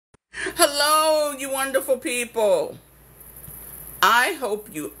Hello, you wonderful people. I hope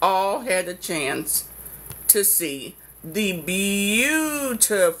you all had a chance to see the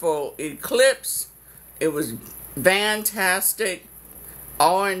beautiful eclipse. It was fantastic,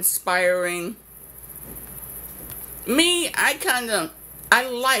 awe-inspiring. I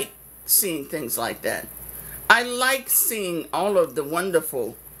like seeing things like that. I like seeing all of the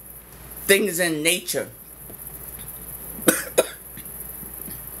wonderful things in nature.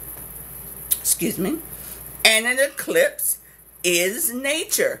 Excuse me. And an eclipse is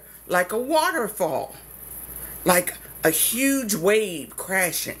nature, like a waterfall, like a huge wave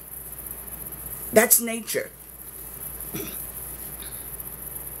crashing. That's nature.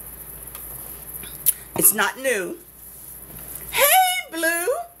 It's not new. Hey, Blue,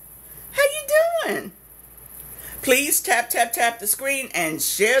 how you doing? Please tap the screen and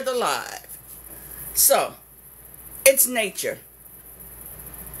share the live. So, it's nature.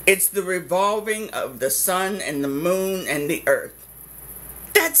 It's the revolving of the sun and the moon and the earth.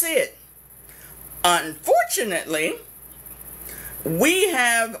 That's it. Unfortunately, we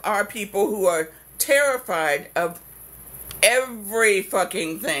have our people who are terrified of every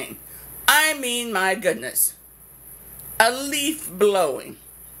fucking thing. I mean, my goodness. A leaf blowing.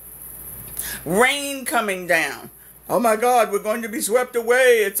 Rain coming down. Oh my God, we're going to be swept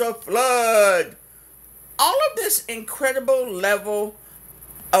away. It's a flood. All of this incredible level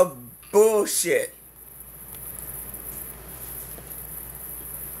of bullshit.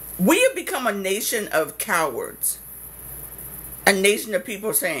 We have become a nation of cowards. A nation of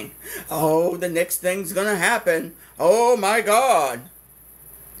people saying, oh, the next thing's gonna happen. Oh my God.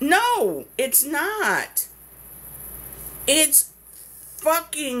 No, it's not. It's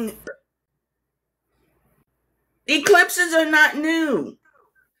fucking... Eclipses are not new.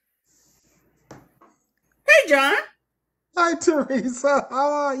 Hey, John. Hi, Teresa. How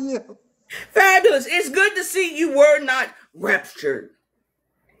are you? Fabulous. It's good to see you were not raptured.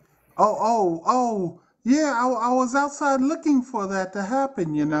 Yeah. I was outside looking for that to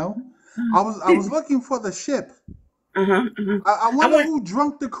happen. I was looking for the ship. Uh-huh, uh-huh. I I wonder went who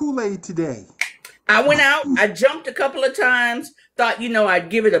drunk the Kool-Aid today. I went out, I jumped a couple of times, thought, I'd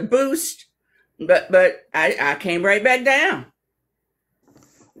give it a boost, but I came right back down.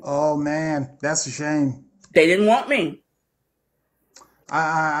 Oh man, that's a shame. They didn't want me.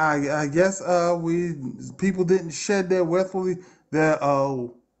 I guess we people didn't shed their worldly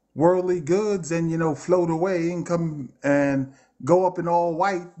goods and float away and come and go up in all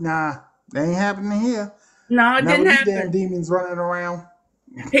white. Nah, that ain't happening here. No, it None of didn't these damn happen. demons running around.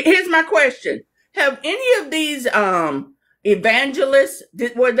 Here's my question. Have any of these evangelists,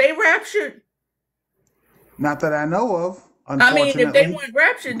 were they raptured? Not that I know of, I mean, if they unfortunately. weren't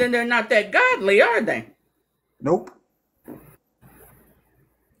raptured, then they're not that godly, are they? Nope.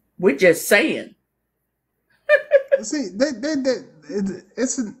 We're just saying. See,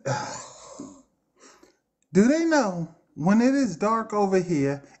 it's a, do they know when it is dark over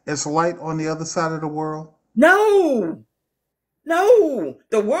here, it's light on the other side of the world? No,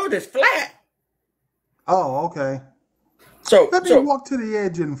 the world is flat. Oh, okay. So, Let me so walk to the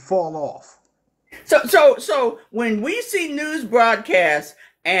edge and fall off. So when we see news broadcasts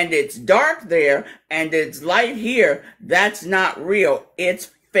and it's dark there and it's light here, that's not real.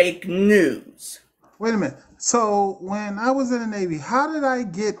 It's fake news. Wait a minute. So when I was in the Navy, how did I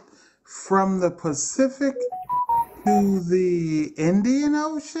get from the Pacific to the Indian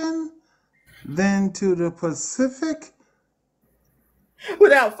Ocean, then to the Pacific?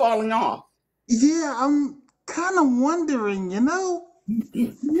 Without falling off. Yeah, I'm kind of wondering. No,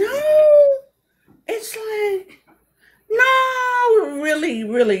 it's like, no, really,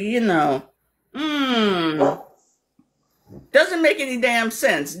 doesn't make any damn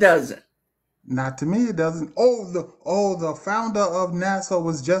sense, does it? Not to me, it doesn't. The founder of NASA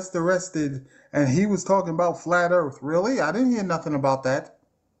was just arrested, and he was talking about flat Earth. Really? I didn't hear nothing about that.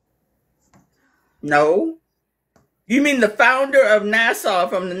 No. You mean the founder of NASA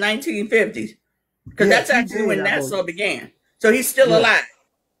from the 1950s? Because Yes, that's he actually did. when I NASA believe. began. So he's still Yeah, alive.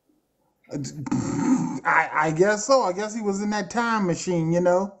 I guess so. I guess he was in that time machine.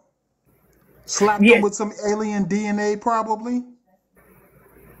 Slapped him Yeah. with some alien DNA, probably.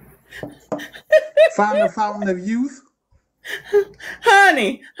 Found the fountain of youth.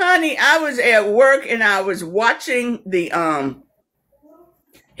 Honey, I was at work and I was watching the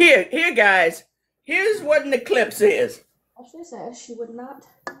here guys. Here's what an eclipse is. Ashley says she would not.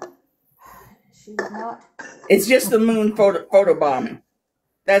 She would not It's just the moon photobombing.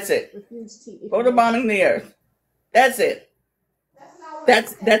 That's it. refuse tea. If you don't. Photobombing the earth. That's it.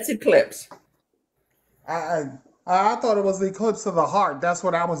 That's eclipse. I I thought it was the eclipse of the heart. That's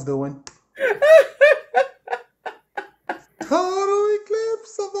what I was doing. Total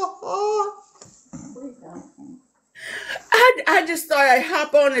eclipse of the heart. I just thought I'd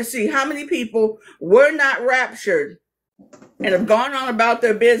hop on and see how many people were not raptured and have gone on about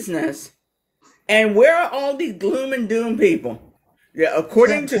their business. And where are all these gloom and doom people? Yeah,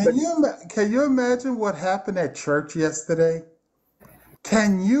 according to Can you imagine what happened at church yesterday?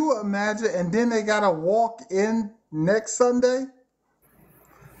 Can you imagine? And then they gotta walk in next Sunday,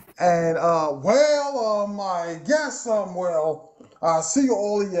 and I guess I see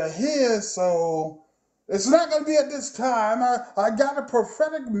all of you here, so it's not gonna be at this time. I got a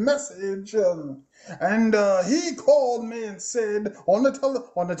prophetic message, and he called me and said on the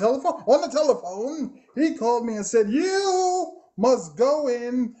telephone, he called me and said, "You must go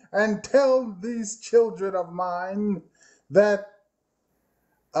in and tell these children of mine that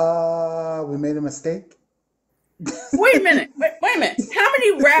we made a mistake." wait a minute. Wait a minute.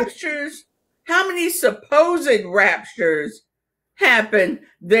 How many supposed raptures happened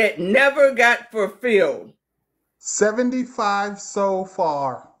that never got fulfilled? 75 so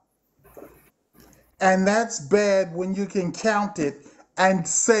far. And that's bad when you can count it and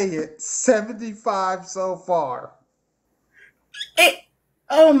say it. 75 so far.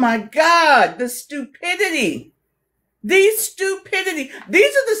 Oh my God, the stupidity. These are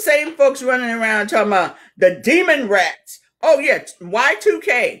the same folks running around talking about the demon rats. Oh yeah,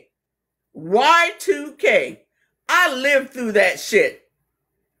 Y2K. Y2K. I lived through that shit.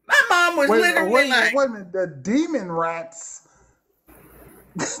 My mom was literally like, wait a minute, the demon rats.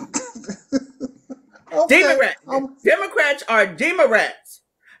 Okay. demon rats. Democrats are demon rats.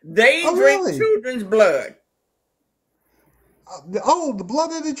 They drink really? children's blood. The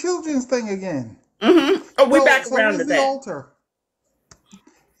blood of the children's thing again. Mm-hmm. Oh, we're back around to the that. altar?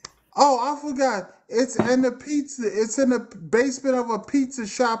 Oh, I forgot. It's in the basement of a pizza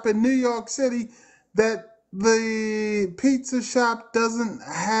shop in New York City that the pizza shop doesn't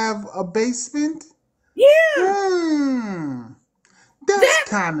have a basement. Yeah. That's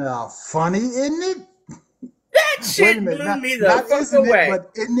kind of funny, isn't it? That shit blew me the fuck away.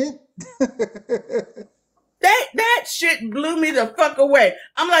 But isn't it? That shit blew me the fuck away.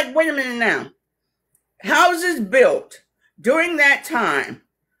 I'm like, wait a minute now. Houses built during that time,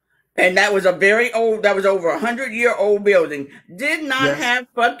 and that was over 100-year-old building, did not have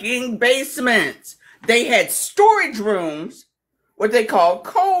fucking basements. They had storage rooms, what they call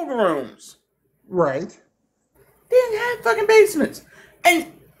cold rooms. Right. They didn't have fucking basements.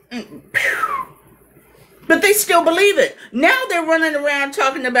 But they still believe it. Now they're running around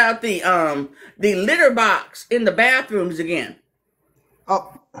talking about the litter box in the bathrooms again.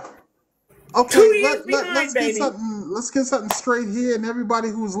 Oh. Okay, 2 years behind, baby. Let's get something straight here, and everybody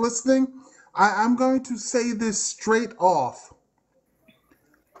who's listening, I'm going to say this straight off.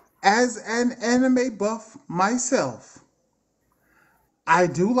 As an anime buff myself, I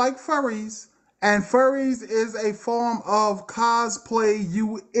do like furries, and furries is a form of cosplay,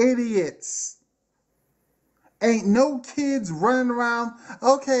 you idiots. Ain't no kids running around,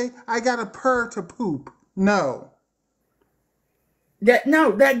 okay, I got a purr to poop. No. That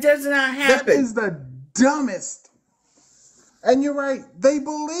does not happen. That is the dumbest. And you're right, they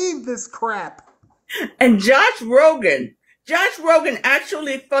believe this crap. And Josh Rogan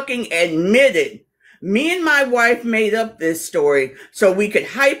actually fucking admitted, me and my wife made up this story so we could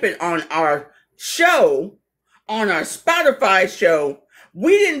hype it on our show, on our Spotify show.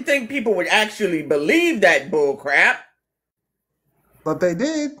 We didn't think people would actually believe that bull crap. But they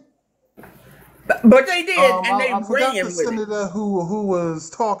did. But they did, and they I forgot ran the with senator it. who was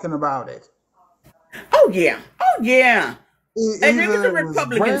talking about it. Oh yeah. And it was a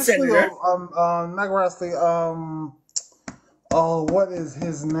Republican senator. Not Grassley. What is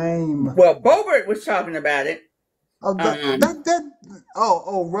his name? Well, Boebert was talking about it. Rub it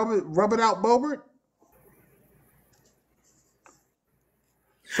out, Boebert.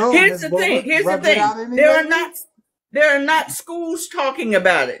 So, Here's the thing. There are not schools talking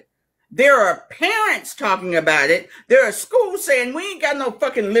about it. There are parents talking about it. There are schools saying, we ain't got no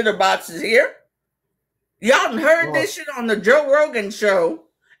fucking litter boxes here. Y'all done heard this shit on the Joe Rogan show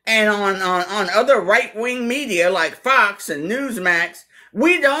and on other right-wing media like Fox and Newsmax.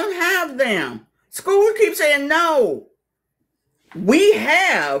 We don't have them. Schools keep saying no.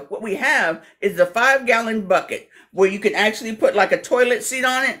 What we have is the 5-gallon bucket where you can actually put like a toilet seat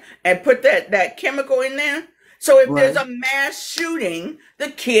on it and put that chemical in there. So if there's a mass shooting, the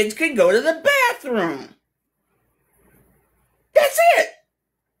kids can go to the bathroom. That's it.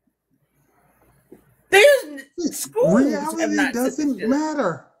 There's schools. Reality doesn't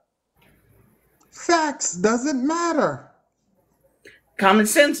matter. Facts doesn't matter. Common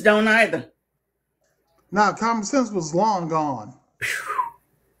sense don't either. Now, common sense was long gone.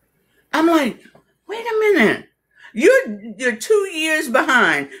 I'm like, wait a minute. You're 2 years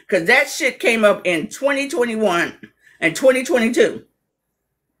behind because that shit came up in 2021 and 2022.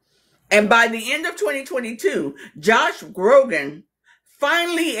 And by the end of 2022, Josh Groban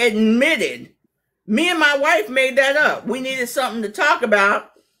finally admitted, me and my wife made that up. We needed something to talk about.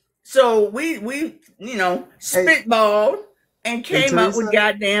 So we spitballed and came up with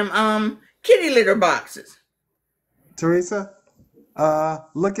goddamn kitty litter boxes. Teresa,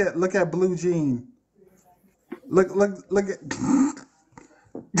 look at Blue Jean. Look at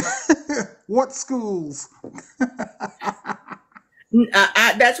what schools?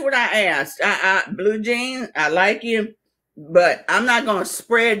 That's what I asked. Blue Jean, I like you, but I'm not going to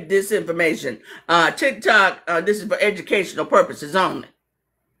spread this information. TikTok, this is for educational purposes only.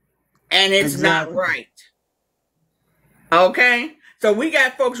 And it's not right. Okay? So we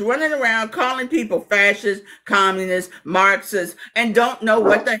got folks running around calling people fascists, communists, Marxists, and don't know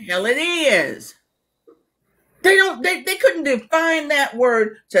what the hell it is. They couldn't define that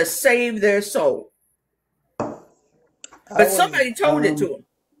word to save their soul. But somebody told it to them.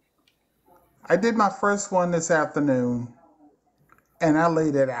 I did my first one this afternoon, and I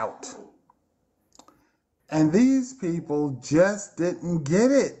laid it out. And these people just didn't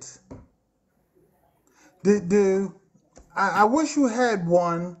get it. I wish you had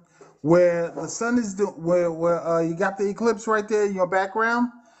one where the sun is where you got the eclipse right there in your background,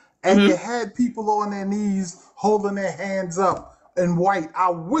 and you had people on their knees holding their hands up in white.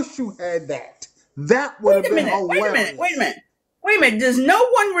 I wish you had that. That would have been hilarious. Wait a minute. Does no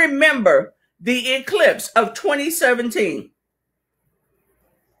one remember the eclipse of 2017?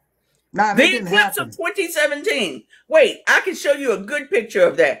 Nah, the eclipse of 2017. Wait, I can show you a good picture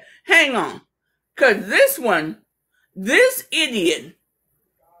of that. Hang on. Because this idiot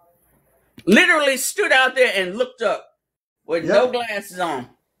literally stood out there and looked up with no glasses on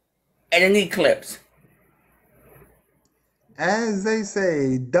at an eclipse. As they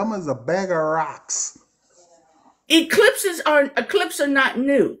say, dumb as a bag of rocks. Eclipses are not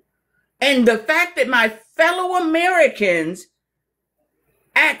new. And the fact that my fellow Americans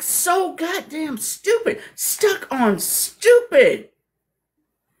act so goddamn stupid, stuck on stupid.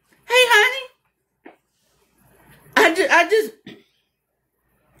 Hey, honey.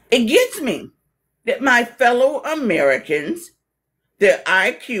 It gets me that my fellow Americans, their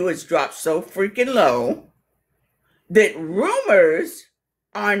IQ has dropped so freaking low that rumors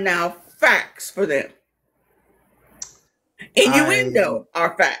are now facts for them. Innuendo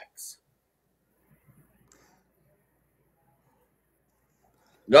are facts.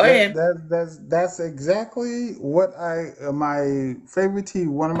 Go ahead. That's exactly what my favorite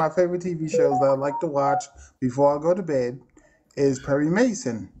one of my favorite TV shows that I like to watch before I go to bed is Perry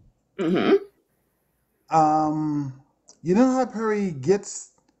Mason. Mm-hmm. You know how Perry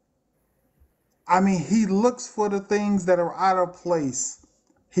gets, he looks for the things that are out of place.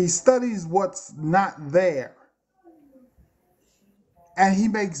 He studies what's not there. And he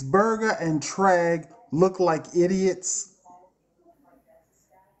makes Berger and Trag look like idiots.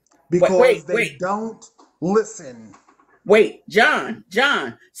 Because they don't listen. Wait, John.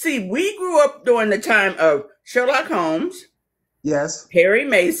 See, we grew up during the time of Sherlock Holmes. Yes. Perry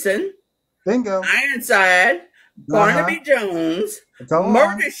Mason. Bingo. Ironside. Barnaby Jones.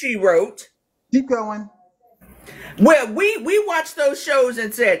 Murder, She Wrote. Keep going. Well, we watched those shows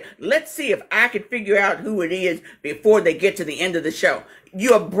and said, let's see if I can figure out who it is before they get to the end of the show.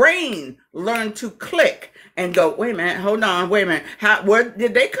 Your brain learned to click and go, wait a minute, hold on, wait a minute. Where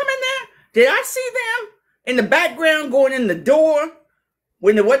did they come in there? Did I see them in the background going in the door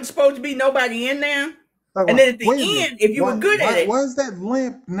when there wasn't supposed to be nobody in there? And then at the end, if you were good at it. Why is that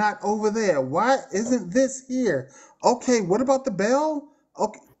lamp not over there? Why isn't this here? Okay, what about the bell?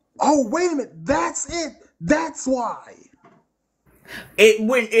 Okay. Oh, wait a minute. That's it. That's why. If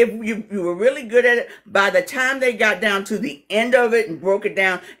you were really good at it, by the time they got down to the end of it and broke it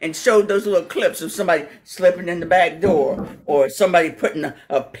down and showed those little clips of somebody slipping in the back door or somebody putting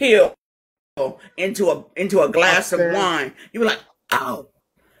a pill into a glass of wine, you were like, oh,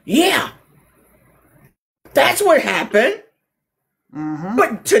 yeah, that's what happened. Mm-hmm.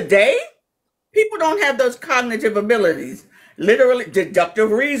 But today, people don't have those cognitive abilities. Literally,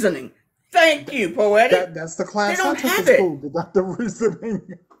 deductive reasoning. Thank you, Poetic. That's the class they don't I took have at school, deductive reasoning.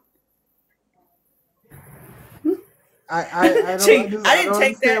 I didn't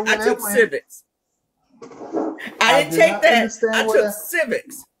take that. I took civics. I didn't take that. I took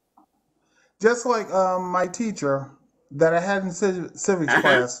civics. Just like my teacher that I had in civics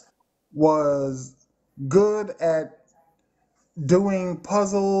class, was good at doing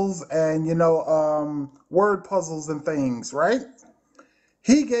puzzles and word puzzles and things, right?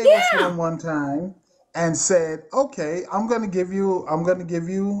 He gave us Yeah. one time and said, "Okay, I'm going to give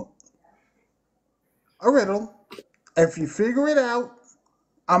you a riddle. If you figure it out,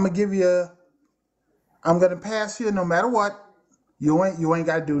 I'm going to give you I'm going to pass you no matter what. You ain't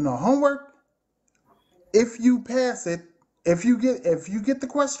got to do no homework. If you pass it, if you get the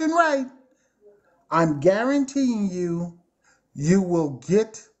question right, I'm guaranteeing you will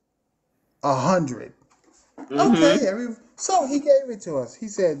get 100." Mm-hmm. Okay, so he gave it to us. He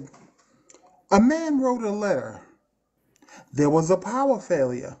said, "A man wrote a letter. There was a power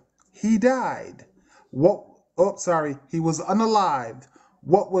failure. He died. What? Oh, sorry, he was unalived.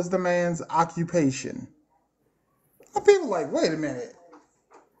 What was the man's occupation?" And people are like, "Wait a minute.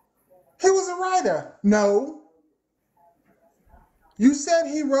 He was a writer." "No, you said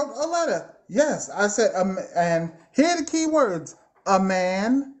he wrote a letter." "Yes, I said, and here are the key words. A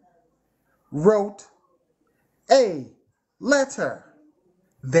man wrote a letter.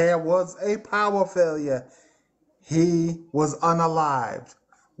 There was a power failure. He was unalived.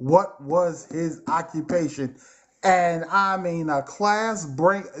 What was his occupation?" And I mean, a class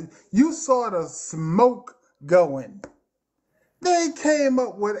break. You saw the smoke going. They came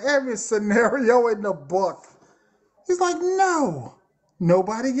up with every scenario in the book. He's like, "No,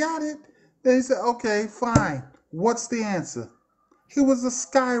 nobody got it." Then he said, "Okay, fine. What's the answer?" He was a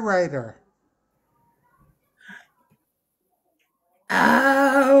skywriter.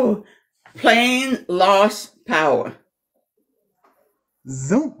 Oh, plane lost power.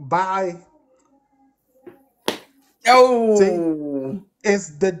 Zoom by. See, Oh,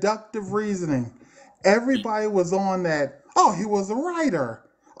 it's deductive reasoning. Everybody was on that. "Oh, he was a writer.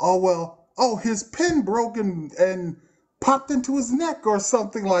 Oh, well, oh, his pen broke and popped into his neck or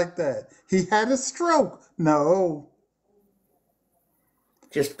something like that. He had a stroke." No.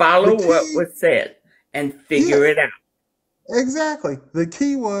 just The follow what key, was said and yeah, figure it out. exactly. The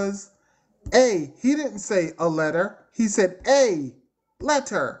key was A. He didn't say a letter. He said a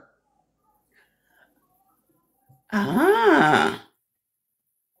letter. Ah,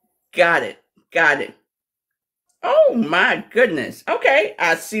 got it. Got it. Oh my goodness. Okay,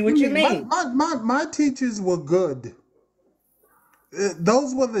 I see I what you mean, my, mean. my, my, my teachers were good.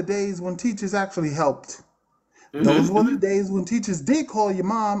 Those were the days when teachers actually helped. Those Hmm. were the days when teachers did call your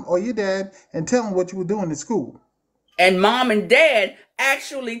mom or your dad and tell them what you were doing at school. And mom and dad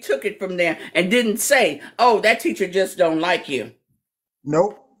actually took it from there and didn't say, "Oh, that teacher just don't like you."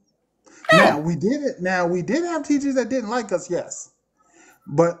 Nope. Now No. we did it. Now we did have teachers that didn't like us, yes,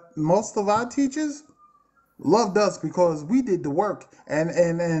 but most of our teachers loved us because we did the work, and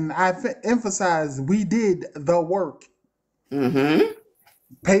emphasize we did the work. Mm-hmm.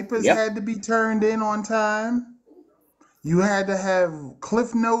 Papers Yep. had to be turned in on time. You had to have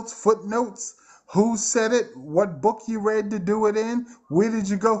cliff notes, footnotes, who said it, what book you read to do it in, where did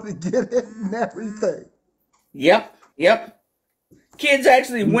you go to get it, and everything. Yep. Yep. Kids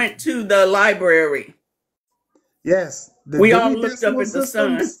actually went to the library. Yes, the We all Dewey looked up Decimal at the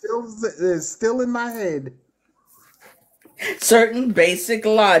System sun. still is still in my head. Certain basic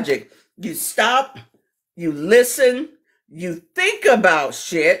logic. You stop, you listen, you think about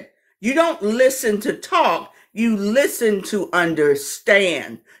shit. You don't listen to talk, you listen to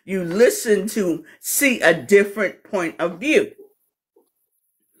understand. You listen to see a different point of view.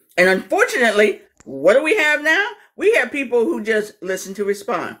 And unfortunately, what do we have now? We have people who just listen to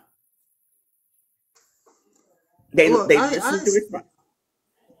respond. They Look, they listen to respond.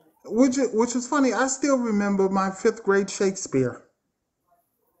 which is funny. I still remember my fifth grade Shakespeare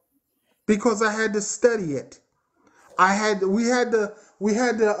because I had to study it. We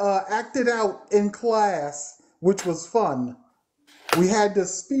had to act it out in class, which was fun. We had to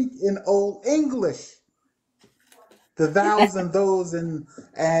speak in Old English, the thous and those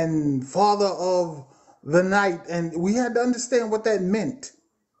and father of the night, and we had to understand what that meant.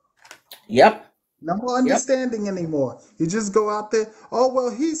 Yep. No more Yep. understanding anymore. You just go out there. "Oh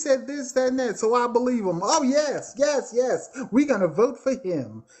well, he said this, that, and that, so I believe him." "Oh yes, yes, yes. We're gonna vote for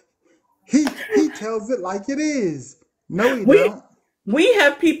him. He tells it like it is." "No, he We don't. we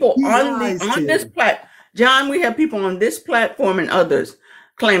have people He on the lies on this too." plat John, we have people on this platform and others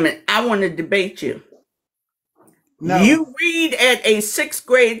claiming, "I want to debate you." No, You read at a sixth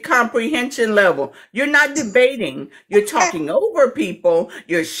grade comprehension level. You're not debating. You're talking over people.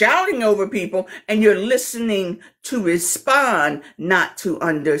 You're shouting over people, and you're listening to respond, not to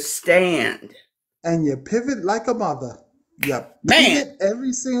understand. and you pivot like a mother. You Man, pivot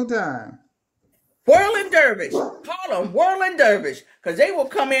every single time. Whirling Dervish. Call them Whirling Dervish. Because they will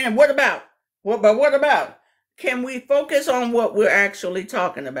come in and what about? What about? Can we focus on what we're actually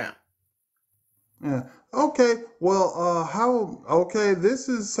talking about? Yeah. Okay. Well, okay, this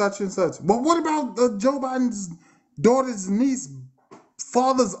is such and such. But what about Joe Biden's daughter's niece,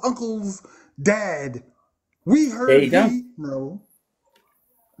 father's uncle's dad? We There heard you go. no.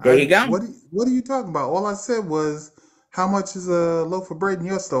 There you go. What are you talking about? All I said was, how much is a loaf of bread in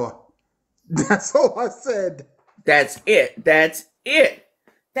your store? That's all I said. That's it. That's it.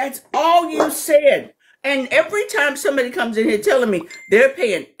 That's all you said. And every time somebody comes in here telling me they're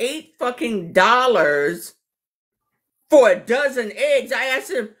paying $8 fucking for a dozen eggs, I ask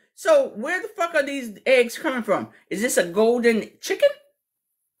them, so where the fuck are these eggs coming from? Is this a golden chicken?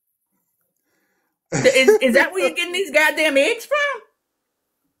 Is that where you're getting these goddamn eggs from?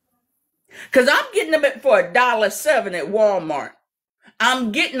 Because I'm getting them for $1.07 at Walmart.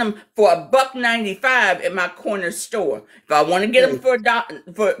 I'm getting them for $1.95 at my corner store. If I want to get them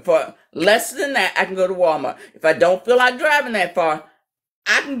for less than that, I can go to Walmart. If I don't feel like driving that far,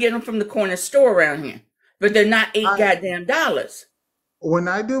 I can get them from the corner store around here. But they're not goddamn dollars. When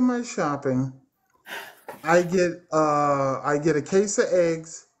I do my shopping, I get a case of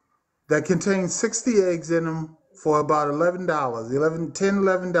eggs that contains 60 eggs in them for about $11.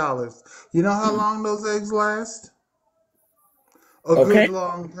 $11. You know how long those eggs last? A good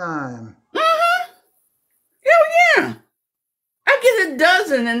long time. Hell yeah. I get a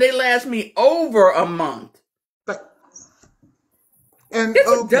dozen and they last me over a month. And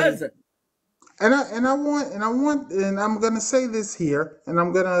a dozen. And I'm gonna say this here, and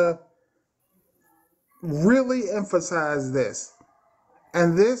I'm gonna really emphasize this.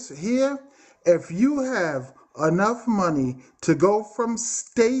 And this here, if you have enough money to go from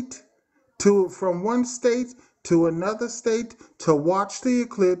one state to another state to watch the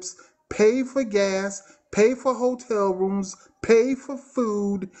eclipse, pay for gas, pay for hotel rooms, pay for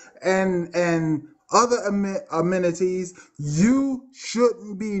food, and other amenities, you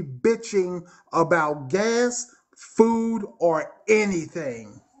shouldn't be bitching about gas, food, or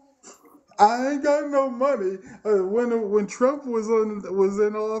anything. I ain't got no money. When Trump was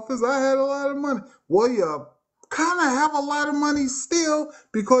in office, I had a lot of money. Well, you kind of have a lot of money still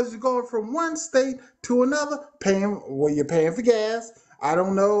because you're going from one state to another, you're paying for gas. I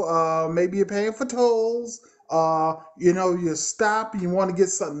don't know. Maybe you're paying for tolls. You stop. You want to get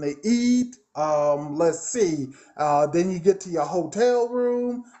something to eat. Let's see. Then you get to your hotel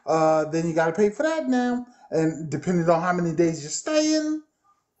room. Then you got to pay for that now. And depending on how many days you're staying.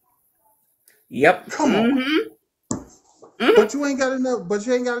 Yep. Come on. But you ain't got enough. But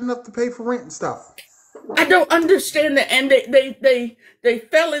you ain't got enough to pay for rent and stuff. I don't understand that. And they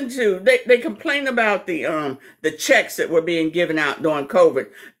fell into. They complain about the checks that were being given out during COVID.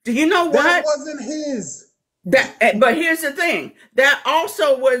 Do you know what? That wasn't his. But here's the thing. That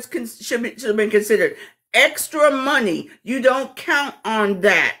also should have been considered extra money. You don't count on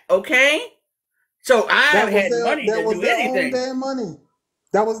that, okay? So I had money to do anything. That was their own damn money.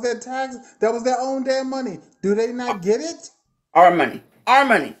 That was their tax. That was their own damn money. Do they not get it? Our money. Our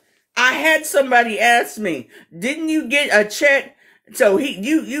money. I had somebody ask me, "Didn't you get a check?" So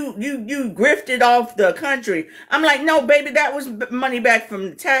you grifted off the country. I'm like, "No, baby, that was money back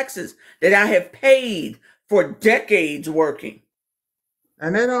from the taxes that I have paid for decades working."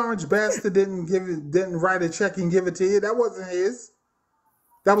 And that orange bastard didn't write a check and give it to you. That wasn't his.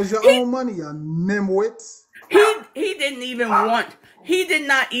 That was your own money, you nimwits. He didn't even want. He did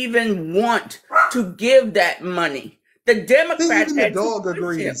not even want to give that money. The Democrats had the dog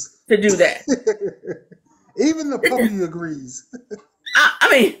agrees to do that. Even the puppy agrees. I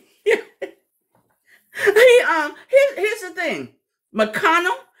mean, here's the thing.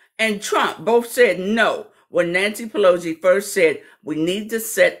 McConnell and Trump both said no when Nancy Pelosi first said we need to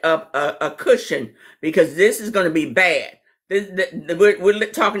set up a cushion because this is going to be bad.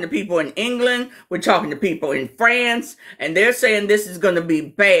 We're talking to people in England, we're talking to people in France, and they're saying this is going to be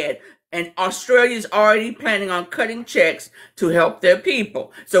bad. And Australia's already planning on cutting checks to help their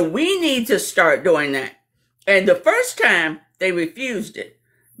people. So we need to start doing that. And the first time, they refused it.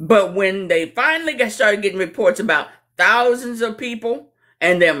 But when they finally started getting reports about thousands of people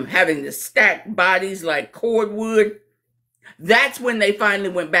and them having to stack bodies like cordwood, that's when they finally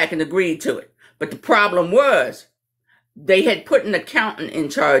went back and agreed to it. But the problem was, they had put an accountant in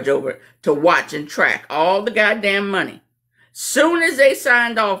charge over it to watch and track all the goddamn money. Soon as they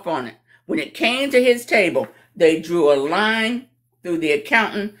signed off on it, when it came to his table, they drew a line through the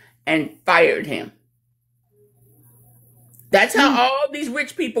accountant and fired him. That's how all these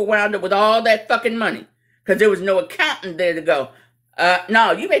rich people wound up with all that fucking money. Because there was no accountant there to go,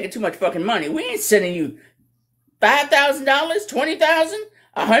 No, you making too much fucking money. We ain't sending you $5,000, $20,000,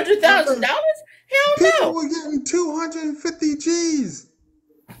 $100,000. Hell People no. were getting 250 G's.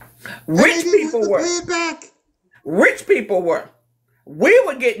 And they Rich didn't have people to were. pay it back. Rich people were. We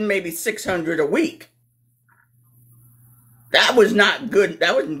were getting maybe $600 a week. That was not good.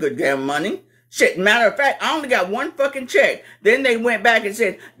 That wasn't good damn money. Shit, matter of fact, I only got one fucking check. Then they went back and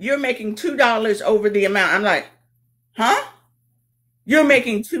said, you're making $2 over the amount. I'm like, huh? You're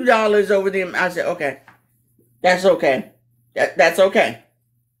making $2 over the amount. I said, okay. That's okay. That's okay.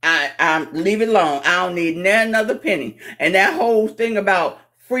 I leave it alone. I don't need another penny. And that whole thing about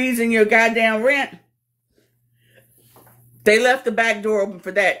freezing your goddamn rent, they left the back door open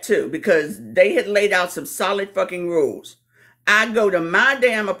for that too, because they had laid out some solid fucking rules. I go to my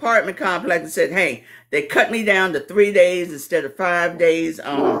damn apartment complex and said, hey, they cut me down to 3 days instead of 5 days.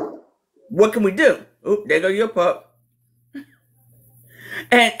 What can we do? Oop, there go your pup.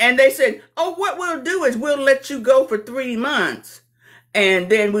 And they said, oh, what we'll do is we'll let you go for 3 months. And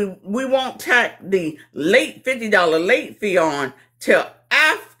then we won't tack the late $50 late fee on till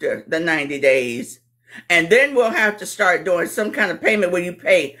after the 90 days. And then we'll have to start doing some kind of payment where you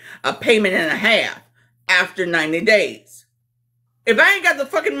pay a payment and a half after 90 days. If I ain't got the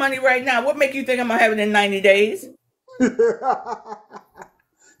fucking money right now, what make you think I'm going to have it in 90 days?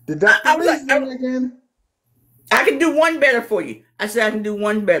 Again? I can do one better for you. I said I can do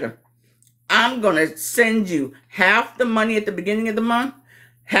one better. I'm going to send you half the money at the beginning of the month,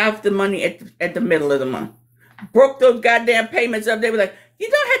 half the money at the middle of the month. Broke those goddamn payments up. They were like, you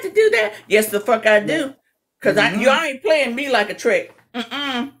don't have to do that. Yes, the fuck I do. Because you ain't playing me like a trick.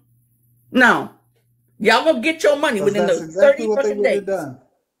 No. Y'all gonna get your money within those exactly 30 fucking days. Done.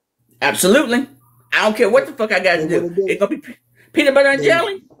 Absolutely. I don't care what the fuck I got to do. It's gonna be peanut butter and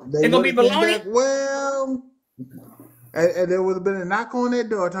jelly. It's gonna be bologna. Well, and there would have been a knock on that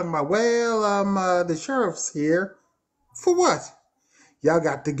door talking about, well, the sheriff's here. For what? Y'all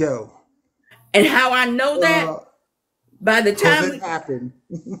got to go. And how I know that? By the time it happened.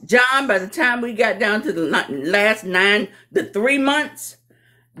 John, by the time we got down to the last 3 months,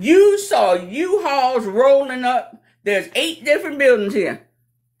 you saw U-Hauls rolling up. There's 8 different buildings here.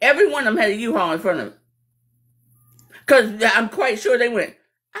 Every one of them had a U-Haul in front of them. Because I'm quite sure they went,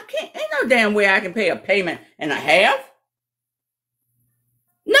 ain't no damn way I can pay a payment and a half.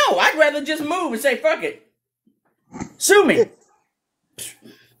 No, I'd rather just move and say, fuck it. Sue me.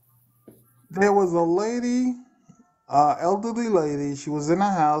 There was a lady, elderly lady. She was in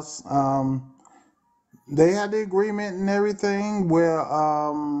a house. They had the agreement and everything where,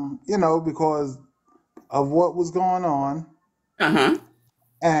 because of what was going on. Uh-huh.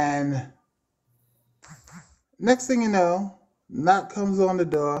 And next thing you know, knock comes on the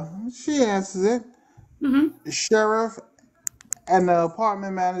door. She answers it. Mm-hmm. The sheriff and the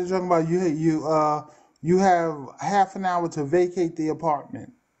apartment manager talking about you have half an hour to vacate the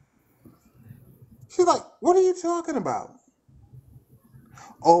apartment. She's like, what are you talking about?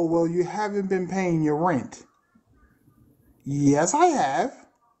 Oh, well, you haven't been paying your rent. Yes, I have.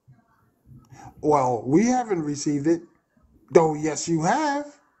 Well, we haven't received it. Oh, yes, you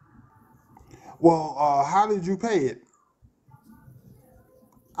have. Well, how did you pay it?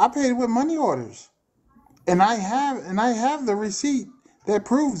 I paid it with money orders. And I have the receipt that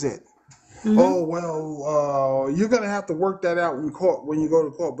proves it. Mm-hmm. Oh, well, you're going to have to work that out in court when you go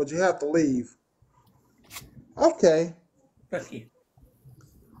to court, but you have to leave. Okay. Okay.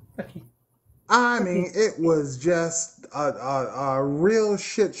 I mean, it was just a real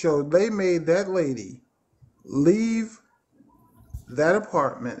shit show. They made that lady leave that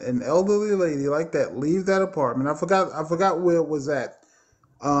apartment, an elderly lady like that, leave that apartment. I forgot where it was at.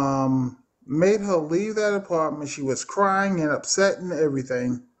 Made her leave that apartment. She was crying and upset and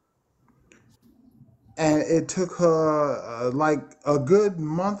everything. And it took her like a good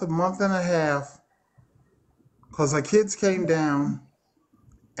month and a half, because her kids came down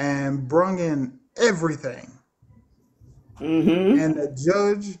and brung in everything. Mm-hmm.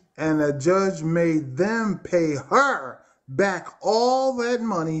 And the judge made them pay her back all that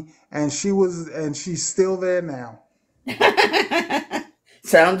money, and she's still there now.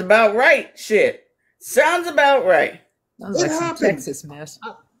 Sounds about right. Shit. Sounds about right. Sounds like some Texas mess.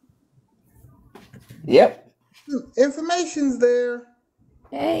 Yep. Information's there.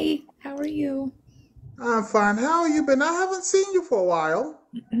 Hey, how are you? I'm fine. How have you been? I haven't seen you for a while.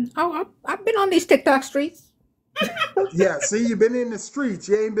 Oh, I've been on these TikTok streets. Yeah, see, you've been in the streets.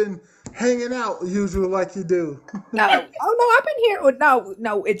 You ain't been hanging out usually like you do. No, I've been here.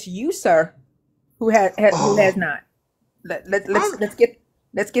 No, it's you, sir, who has not. Let's get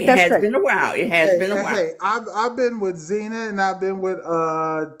Let's get It that has straight. been a while. It has Hey, been a hey, while. hey, I've been with Xena and I've been with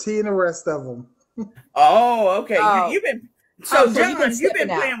T and the rest of them. Oh, okay. Oh, You've been oh, so so you've been John. You've stepping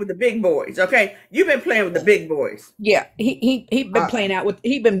been out. playing with the big boys. Okay, you've been playing with the big boys. Yeah, he been I, playing out with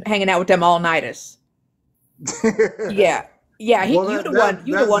he been hanging out with them all nighters. Yeah, yeah. well, You the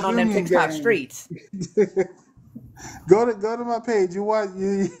that's one on them Union TikTok Gang. streets. Go to my page.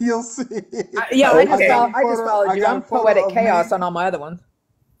 You'll see. Yeah, I got a I just photo. followed I you. got a I'm photo poetic of me. chaos on all my other ones.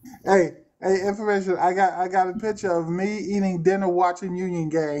 Hey, information. I got a picture of me eating dinner watching Union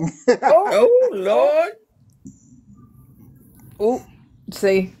Gang. Oh, Oh oh, Lord, oh.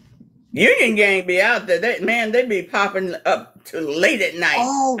 See, Union Gang be out there. They be popping up to late at night.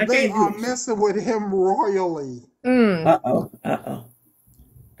 Oh, I they can't do are it. messing with him royally. mm. Uh oh.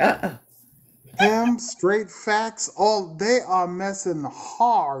 Him, straight facts. All they are messing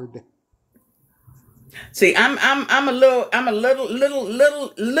hard. See, I'm a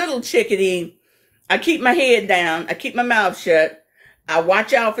little chickadee. I keep my head down. I keep my mouth shut. I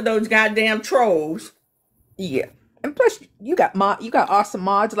watch out for those goddamn trolls. Yeah, and plus you got awesome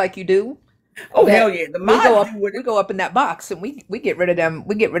mods like you do. Oh That hell yeah, the mods do what we go up in that box and we get rid of them.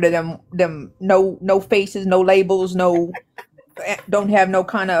 We get rid of them no faces, no labels, no don't have no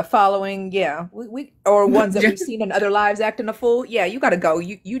kind of following. Yeah, we or ones that we've seen in other lives acting a fool. Yeah, you got to go.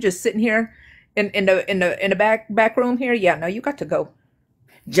 You just sitting here in the back room here. Yeah, no, you got to go.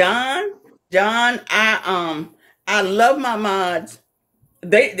 John, I love my mods.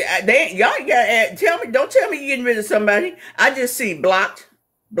 Y'all gotta tell me. Don't tell me you're getting rid of somebody. I just see blocked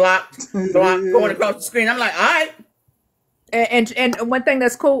going across the screen. I'm like, all right. And one thing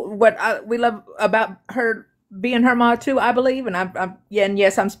that's cool, what we love about her being her mod too, I believe, and and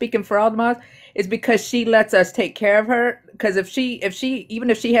yes, I'm speaking for all the mods, is because she lets us take care of her. Because if she even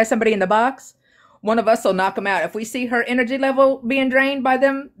if she has somebody in the box, one of us will knock them out. If we see her energy level being drained by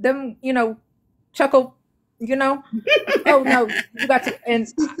them chuckle, oh no, you got to. And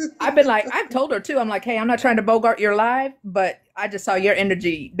I've told her too. I'm like, hey, I'm not trying to bogart your live, but I just saw your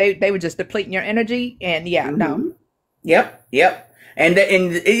energy. They were just depleting your energy, and yeah, no. Yep. And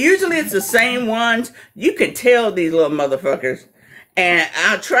usually it's the same ones. You can tell these little motherfuckers. And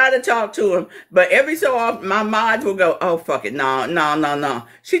I'll try to talk to them, but every so often my mods will go, "Oh fuck it, no."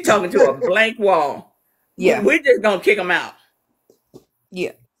 She talking to a blank wall. Yeah, We're just gonna kick them out.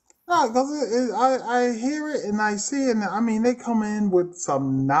 yeah. No, because I hear it and I see it. And I mean, they come in with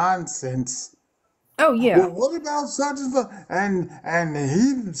some nonsense. Oh yeah. Well, what about such and such? And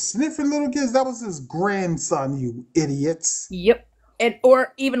he sniffing little kids. That was his grandson. You idiots. Yep. And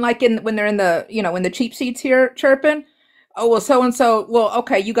or even like when they're in the in the cheap seats here chirping. Oh well, so and so. Well,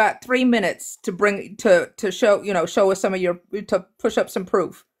 okay, you got 3 minutes to bring to show us some of to push up some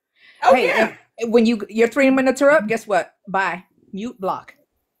proof. Oh Hey, yeah, and when your 3 minutes are up, guess what? Bye. Mute block.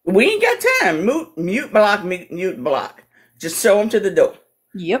 we ain't got time. Mute block. Just show them to the door.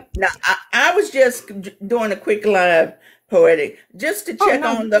 Yep. Now, I was just doing a quick live poetic just to Oh check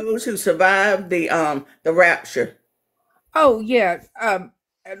no. on those who survived the rapture. Oh yeah.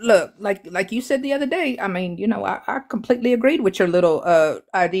 Look, like you said the other day. I mean, I completely agreed with your little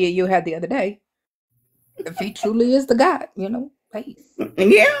idea you had the other day. If he truly is the God, hey,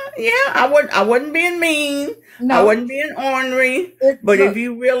 Yeah. I wasn't being mean. I no, wasn't being ornery. But if look,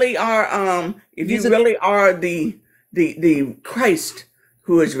 you really are, use it. the Christ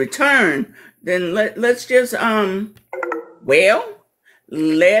who has returned, then let's just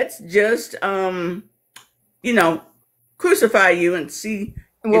let's just crucify you and see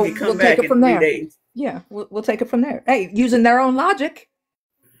if you We'll come take back it in from 3 there. days. Yeah, we'll take it from there. Hey, using their own logic.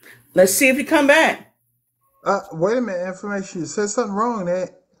 Let's see if you come back. Wait a minute. Information. You said something wrong there.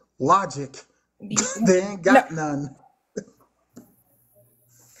 Logic. Y- They ain't No, got none.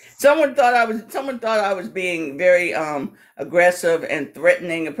 Someone thought I was being very aggressive and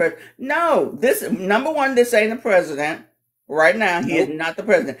threatening a person. No, this number one, this ain't a president. Right now, he is nope. not the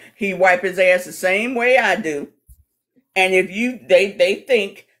president. He wipe his ass the same way I do. And if they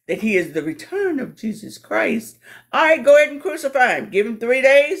think that he is the return of Jesus Christ, all right, go ahead and crucify him. Give him 3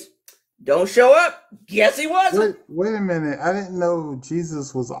 days. Don't show up. Guess he wasn't. Wait a minute. I didn't know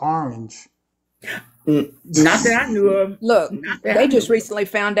Jesus was orange. Not that I knew of. Look, Not that they I knew just of. recently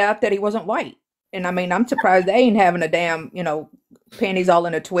found out that he wasn't white. And I mean, I'm surprised they ain't having a damn, panties all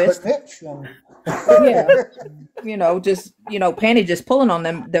in a twist. Connection. Yeah. Just, panty just pulling on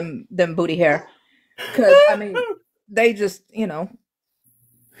them booty hair. Cause I mean, they just,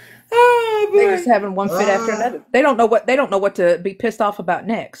 Oh they just boy. having one fit after Uh, another. They don't know what to be pissed off about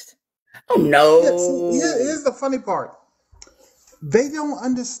next. Oh yeah. See, no. here's the funny part. They don't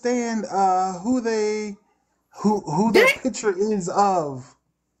understand who their They picture is of.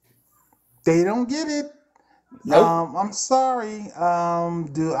 They don't get it. Nope. I'm sorry.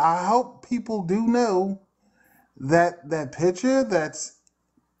 Do I hope people do know that picture? That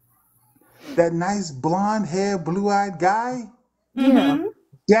nice blonde hair, blue eyed guy. Yeah. Mm-hmm.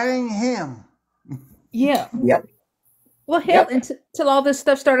 That ain't him. Yeah. Yep. Well, hell, Yep. until all this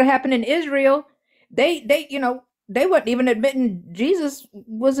stuff started happening in Israel, they wasn't even admitting Jesus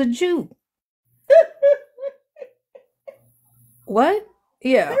was a Jew. What?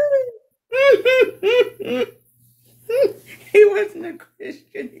 Yeah. He wasn't a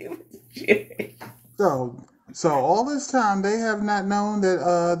Christian. He was Jewish. So all this time they have not known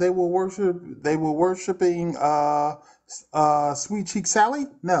that they were worshiping Sweet Cheek Sally.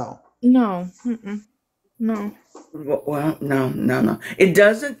 No. No. No. Well, no. It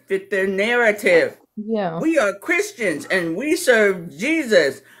doesn't fit their narrative. Yeah. We are Christians and we serve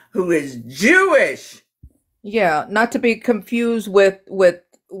Jesus, who is Jewish. Yeah. Not to be confused with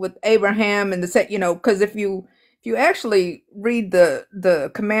Abraham and because if you actually read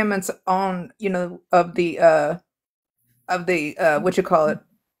the commandments on of the what you call it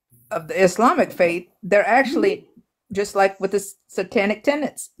of the Islamic faith, they're actually just like with the satanic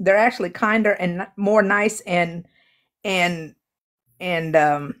tenets. They're actually kinder and more nice and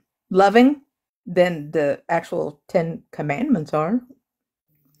loving than the actual 10 commandments are.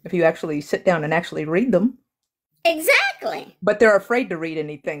 If you actually sit down and actually read them, Exactly. but they're afraid to read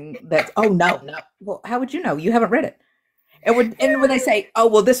anything that's no. Well, how would you know? You haven't read it. And when they say, oh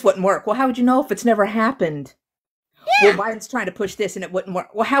well, this wouldn't work. Well, how would you know if it's never happened? Well, Yeah. Biden's trying to push this and it wouldn't work.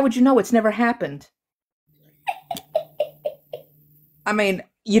 Well, how would you know it's never happened? I mean,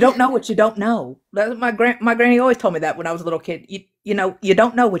 you don't know what you don't know. My granny always told me that when I was a little kid. You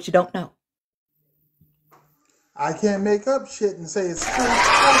don't know what you don't know. I can't make up shit and say it's true.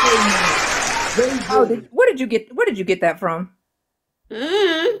 Oh, where did you get that from?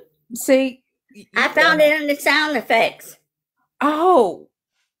 Mm. See, I found it in the sound effects. oh,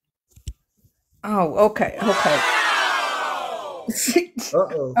 okay.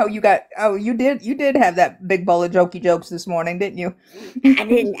 Uh-oh. You did have that big bowl of jokey jokes this morning, didn't you? I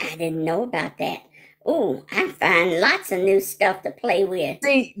didn't know about that. Ooh, I find lots of new stuff to play with.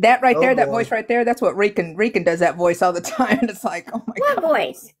 See, that right Oh, there, that boy. voice right there, that's what Rican does that voice all the time. And it's like, oh my What God,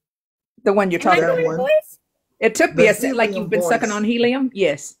 voice? the one you're Am I talking That doing about. a one. voice? It took me The a set like helium you've been sucking voice. on helium.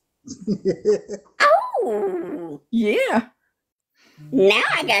 Yes. Oh, Yeah. now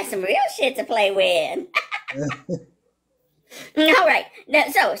I got some real shit to play with. All right.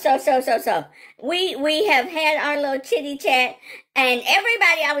 So we have had our little chitty chat, and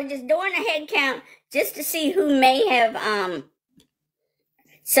everybody. I was just doing a head count just to see who may have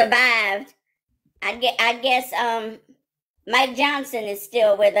survived. I guess Mike Johnson is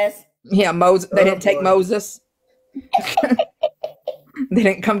still with us. Yeah, Moses. They Oh, didn't take boy. Moses. They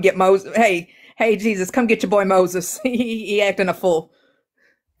didn't come get Moses. Hey, Jesus, come get your boy Moses. He acting a fool.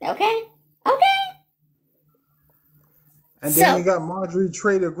 Okay. And then So, you got Marjorie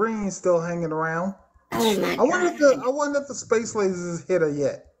Trader Green still hanging around. oh my I wonder God. if the space lasers hit her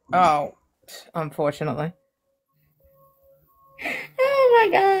yet. Oh, unfortunately. Oh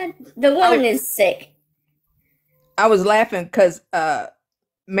my God. The woman is sick. I was laughing because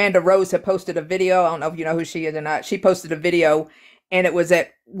Amanda Rose had posted a video. I don't know if you know who she is or not. She posted a video, and it was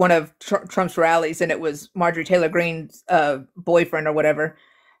at one of Trump's rallies, and it was Marjorie Taylor Greene's boyfriend or whatever.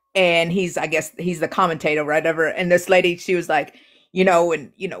 And I guess he's the commentator, or whatever. And this lady, she was like,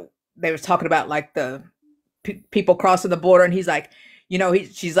 they was talking about like the people crossing the border, and he's like,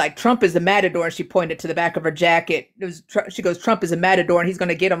 she's like, Trump is a matador, and she pointed to the back of her jacket. She goes, Trump is a matador, and he's going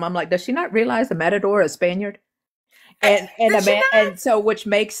to get him. I'm like, does she not realize a matador is Spaniard? And Does she not?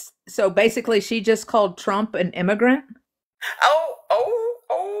 so basically she just called Trump an immigrant.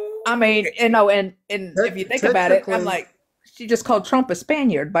 Oh. I mean, and if you think about it, I'm Technically, like, she just called Trump a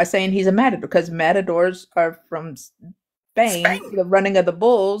Spaniard by saying he's a matador because matadors are from Spain, Spain. the running of the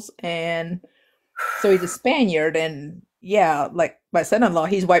bulls, and so he's a Spaniard. And yeah, like my son-in-law,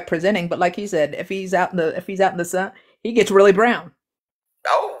 he's white presenting, but like he said, if he's out in the sun, he gets really brown.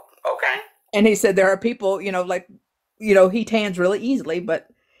 Oh, okay. And he said there are people, he tans really easily, but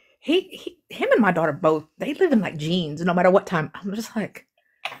him and my daughter both, they live in like jeans no matter what time. I'm just like,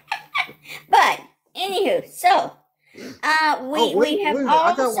 But anywho, so oh we wait have a minute, I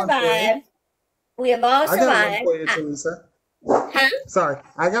all got one for you. survived. We have all I got one survived. for you, Teresa. Huh? Sorry,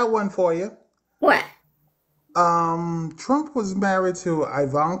 I got one for you. What? Trump was married to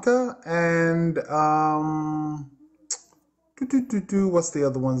Ivanka and what's the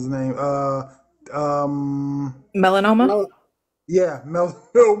other one's name? melanoma. Mel- Yeah,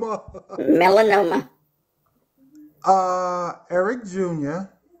 Melanoma. melanoma. Eric Jr.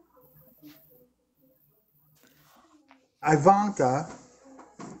 Ivanka,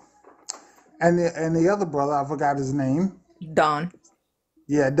 and the other brother, I forgot his name. Don.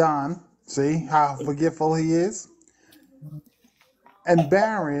 Yeah, Don. See how forgetful he is. And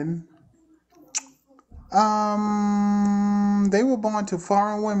Barron, they were born to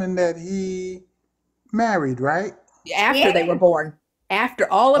foreign women that he married, right? After they Yeah. were born.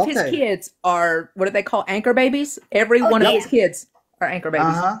 After all of his Okay. kids are, what do they call, anchor babies? Every Oh, one of yeah. his kids are anchor Uh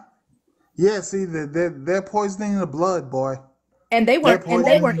babies. huh. Yeah. See, they're poisoning the blood, boy. And they They're weren't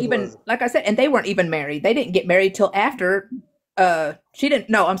poisoning the even, blood. like I said, and they weren't even married. They didn't get married till after she didn't,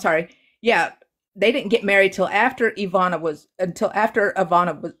 no, I'm sorry. Yeah, they didn't get married till after Ivanka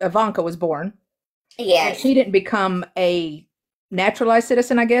was born. And Yes. she didn't become a naturalized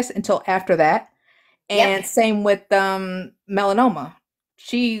citizen, I guess, until after that. And Yep. same with melanoma.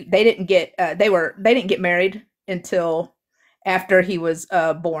 They didn't get married until after he was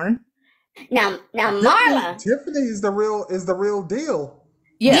born. Now Tiffany, Marla, Tiffany is the real deal.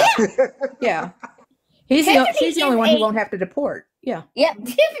 Yeah, yeah, yeah. She's Tiffany the only is one he a won't have to deport. Yeah, yep.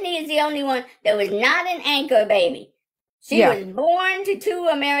 Tiffany is the only one that was not an anchor baby. She yeah, was born to two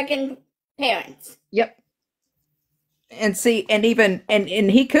American parents. yep. And see, and even and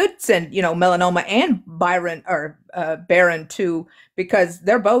he could send melanoma and Barron too, because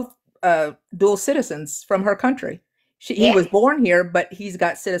they're both dual citizens from her country. He Yeah. was born here, but he's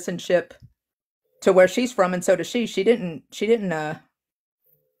got citizenship to where she's from, and so does she. She didn't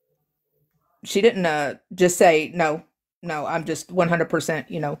just say no. I'm just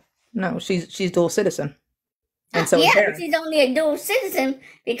 100%. No, she's dual citizen, and so is Yeah, but Barron. she's only a dual citizen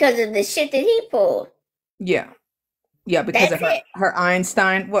because of the shit that he pulled. Yeah, because That's of it. her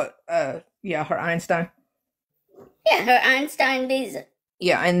Einstein. Her Einstein. Yeah, her Einstein visa.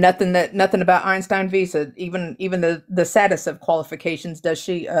 Yeah, and nothing about Einstein visa, even the saddest of qualifications does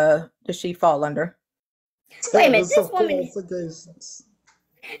she fall under. Wait a minute, Status of qualifications.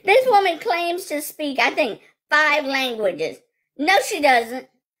 this woman claims to speak, I think, 5 languages. No, she doesn't.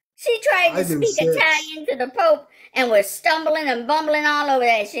 She tried I to do speak 6. Italian to the Pope and was stumbling and bumbling all over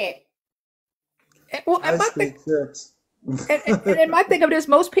that shit. Well, I speak 6. and my thing of it is,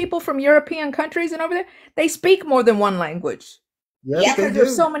 most people from European countries and over there, they speak more than one language. Yes, Yeah. they Because there's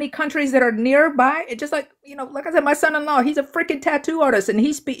do. so many countries that are nearby. It's just like, like I said, my son-in-law, he's a freaking tattoo artist, and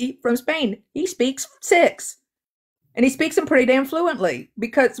from Spain. He speaks 6. And he speaks them pretty damn fluently,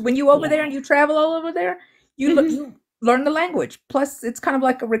 because when you over there and you travel all over there, you learn the language. Plus, it's kind of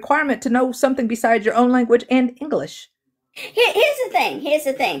like a requirement to know something besides your own language and English. Here's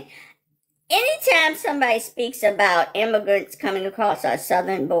the thing. Anytime somebody speaks about immigrants coming across our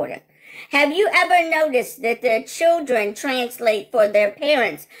southern border, have you ever noticed that their children translate for their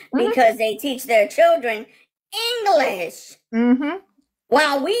parents Mhm. because they teach their children English? Mm-hmm.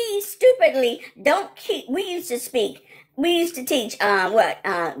 While we stupidly don't keep, we used to teach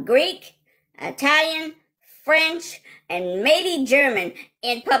Greek, Italian, French, and maybe German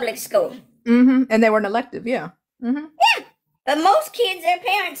in public school. Mm-hmm. And they were an elective, yeah. Mm-hmm. But most kids, their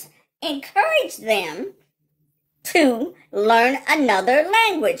parents encourage them to learn another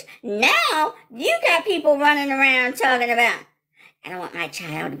language. Now you got people running around talking about, I don't want my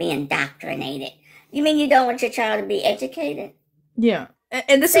child to be indoctrinated. You mean you don't want your child to be educated? Yeah.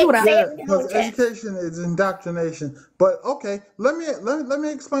 And this is what Yeah, Say- because education is indoctrination. But okay, let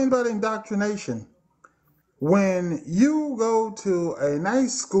me explain about indoctrination. When you go to a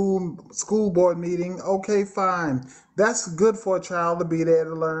nice school board meeting, okay, fine. That's good for a child to be there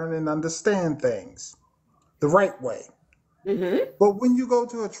to learn and understand things the right way. Mm-hmm. But when you go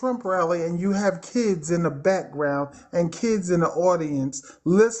to a Trump rally and you have kids in the background and kids in the audience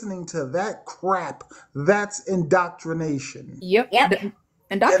listening to that crap, that's indoctrination. Yep. Yep. And then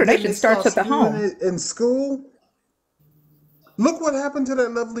Indoctrination they starts start at the spewing home. it in school. Look what happened to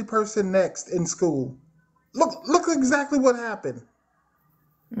that lovely person next in school. Look exactly what happened.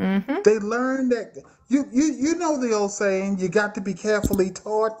 Mm-hmm. They learned that you know the old saying, you got to be carefully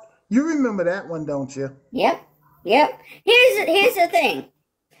taught. You remember that one, don't you? Yep. Here's the thing.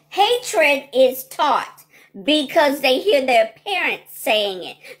 Hatred is taught because they hear their parents saying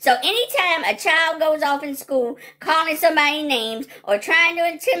it. So anytime a child goes off in school calling somebody names or trying to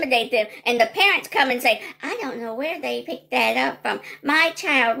intimidate them, and the parents come and say, I don't know where they picked that up from. My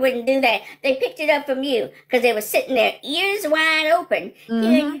child wouldn't do that. They picked it up from you because they were sitting there ears wide open,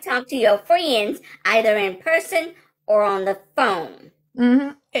 hearing you talk to your friends either in person or on the phone.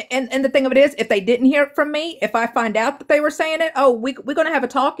 Mm-hmm. And the thing of it is, if they didn't hear it from me, if I find out that they were saying it, we're going to have a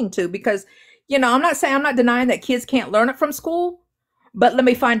talking to, because, I'm not denying that kids can't learn it from school, but let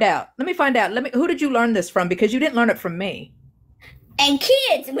me find out. Who did you learn this from? Because you didn't learn it from me. And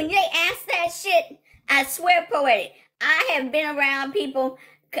kids, when they ask that shit, I swear, poetic, I have been around people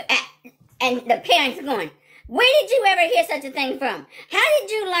and the parents going, where did you ever hear such a thing from? How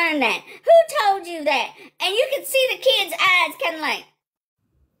did you learn that? Who told you that? And you can see the kids' eyes kind of like,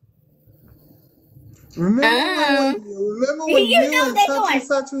 remember when you you know and they such going, and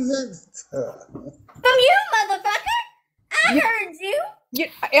such was from you, motherfucker. I heard you.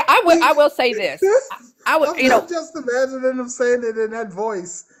 I will say this. I would, I'm just imagining them saying it in that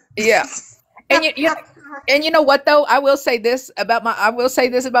voice. yeah. And you know what though? I will say this about my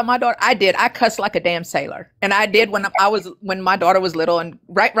daughter. I cussed like a damn sailor. And I did when my daughter was little, and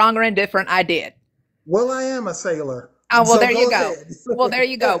right, wrong, or indifferent, I did. Well, I am a sailor. Oh, well, So there you go go. ahead. Well, there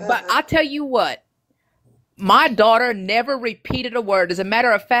you go. But I'll tell you what, my daughter never repeated a word. As a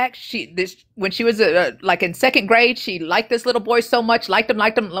matter of fact, when she was like in second grade, she liked this little boy so much, liked him.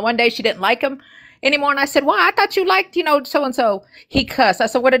 One day she didn't like him anymore, and I said, "Why? I thought you liked, so and so." He cussed. I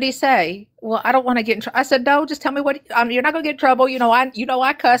said, "What did he say?" "Well, I don't want to get in trouble." I said, "No, just tell me what. You're not gonna get in trouble.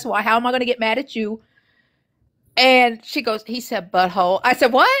 I cuss. Why? How am I gonna get mad at you?" And she goes, "He said butthole." I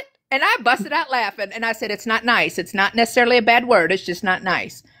said, "What?" And I busted out laughing, and I said, "It's not nice. It's not necessarily a bad word. It's just not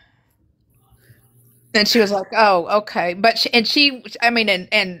nice." And she was like, "Oh, okay." But she didn't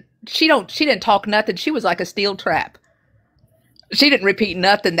talk nothing. She was like a steel trap. She didn't repeat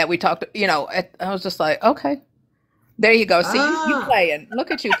nothing that we talked. I was just like, "Okay, there you go. See, you playing. Look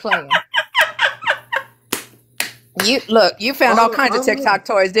at you playing. You found all kinds of TikTok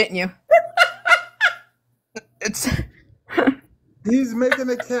toys, didn't you?" It's He's making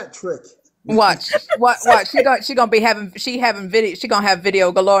a cat trick. watch. She gonna having video. She gonna have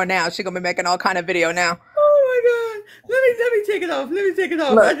video galore now. She gonna be making all kind of video now. Oh my God! Let me take it off. Let me take it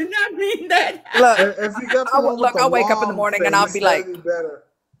off. Look. I did not mean that. Look, If you got the one with the I'll wake up in the long morning and I'll face, be like, that'd better.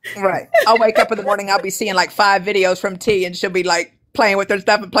 right. I'll wake up in the morning. I'll be seeing like 5 videos from T, and she'll be like playing with her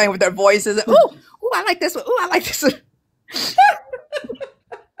stuff and playing with her voices. And, ooh, I like this one. Ooh, I like this one.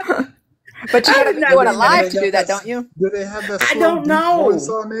 But you gotta be doing a live to do that, don't you? Do they have that I slow don't deep know. voice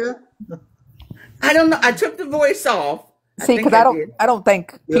on there? I don't know. I took the voice off. See, because I don't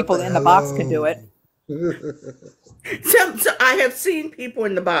think people in the box can do it. So I have seen people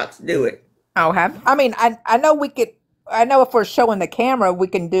in the box do it. I know we could. I know if we're showing the camera, we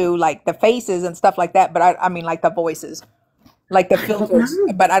can do like the faces and stuff like that. But I mean like the voices, like the filters.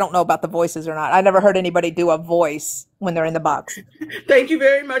 But I don't know about the voices or not. I never heard anybody do a voice when they're in the box. Thank you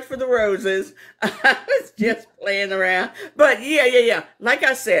very much for the roses. I was just playing around. But yeah. Like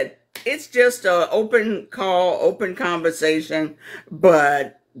I said, it's just an open call, open conversation.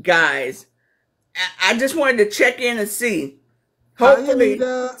 But guys, I just wanted to check in and see. Hopefully,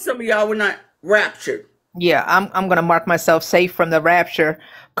 some of y'all were not raptured. Yeah, I'm gonna mark myself safe from the rapture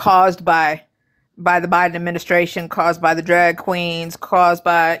caused by the Biden administration, caused by the drag queens, caused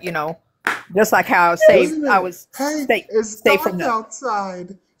by just like how I was Hey, it's safe from dark the.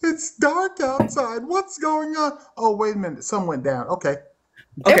 outside. It's dark outside. What's going on? Oh, wait a minute. Sun went down. Okay.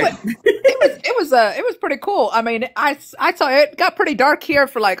 Okay. It was pretty cool. I mean, I saw it got pretty dark here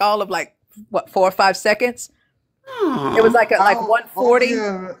for like all of like what 4 or 5 seconds. It was like at like 1:40.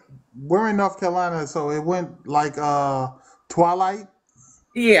 Yeah. We're in North Carolina, so it went like twilight.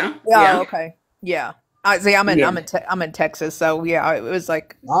 Yeah. Yeah. Okay. Yeah. I see. I'm in Texas, so yeah. It was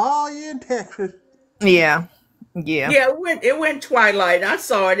like Oh, you're in Texas. yeah. Yeah, it went twilight. I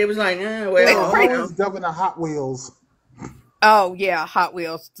saw it. It was like, well, Oh, it's Governor Hot Wheels. Oh yeah, Hot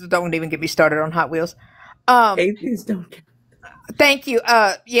Wheels. Don't even get me started on Hot Wheels. atheists don't count. Thank you.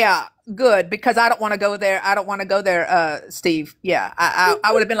 Yeah, good, because I don't want to go there. I don't want to go there, Steve. Yeah, I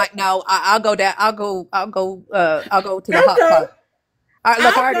would have been like, no, I'll go down. I'll go to the hot part. All right,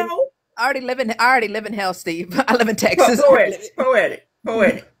 look, I already live in hell, Steve. I live in Texas. Poetic.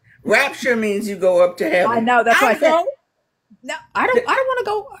 Rapture means you go up to heaven. I know, that's what I said. Go. No, I don't want to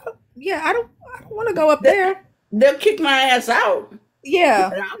go. Yeah, I don't want to go up there. They'll kick my ass out.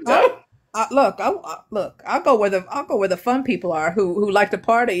 Yeah. I'll go. I'll go where the fun people are who like to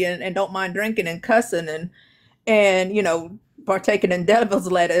party and don't mind drinking and cussing and partaking in devil's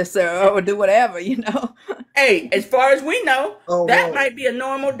lettuce or do whatever. Hey, as far as we know, Oh, that well. might be a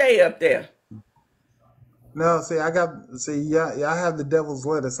normal day up there. No, see, I have the devil's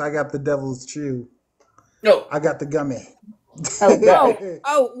lettuce. I got the devil's chew. No. I got the gummy. Well,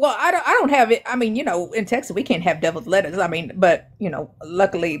 I don't have it. I mean, in Texas we can't have devil's lettuce. I mean, but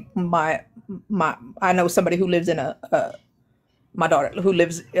luckily my I know somebody who lives in my daughter who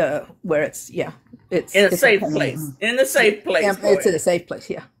lives where it's In a safe place. In a safe place. Yeah, it's in a safe place.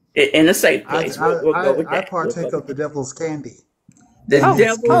 Yeah. In a safe place. We'll go with I that. partake of the devil's candy. The Oh,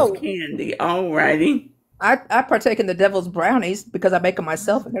 devil's candy. All righty. I partake in the devil's brownies because I make them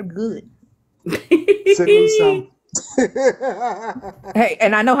myself and they're good. Send me some. Hey,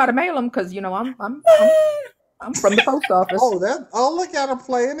 and I know how to mail them because I'm from the post office. Look at her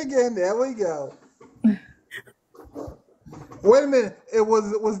playing again. There we go. Wait a minute.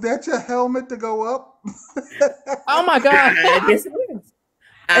 Was that your helmet to go up? Oh my God! I guess it was.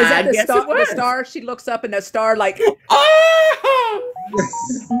 Is that I the guess star? it was. The star? She looks up and the star like Oh!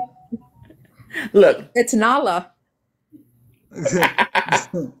 Look. it's Nala. Hey,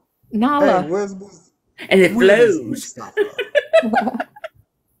 Nala. And it where's flows. Mustafa?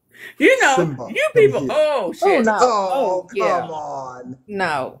 You know, Simba, you come people. here. Oh, Oh shit. no! Oh, come yeah. on.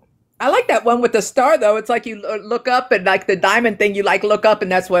 No. I like that one with the star though. It's like you look up and like the diamond thing. You like look up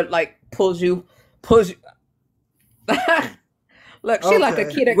and that's what like pulls you. Look, she like a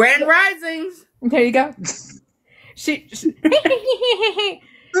Okay. kid. Grand Risings. There you go. She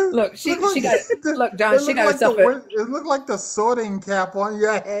look. She got look, John. She got herself a. It looked like the sorting cap on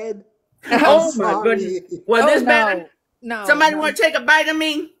your head. Oh, I'm my sorry. goodness. Was Oh this better? no! Somebody no. want to take a bite of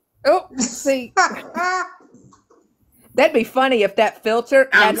me? Oh, see, that'd be funny if that filter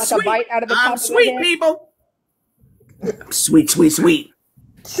I'm had like sweet. a bite out of the top I'm of sweet, your head. people. Sweet, sweet, sweet.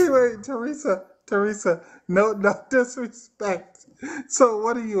 Wait, Teresa, no disrespect. So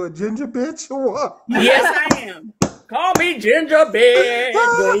what are you, a ginger bitch or what? Yes, I am. Call me Ginger Bitch.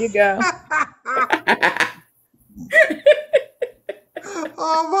 There you go.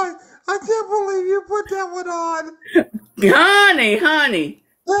 Oh my, I can't believe you put that one on. Honey.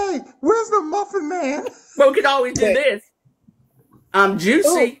 Hey, where's the muffin man? Well, we could always do Wait. this. I'm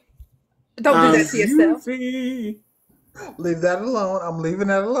juicy. Don't do that to yourself. Juicy. Leave that alone. I'm leaving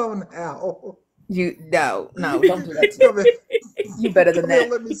that alone now. No, don't do that to Come here, you. Better than come here, that.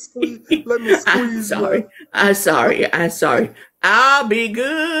 let me squeeze I'm sorry. I'm sorry. I'll be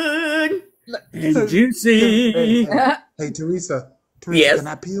good and juicy. Hey, Teresa, Yes. can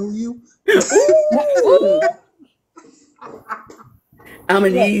I peel you? Ooh. I'm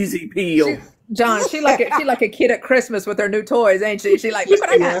an easy peel. John, she like a kid at Christmas with her new toys, ain't she? She like, look what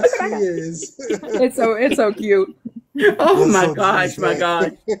I got. Yes, Look what I she got. is. It's so cute. Oh That's my so gosh, my juicy.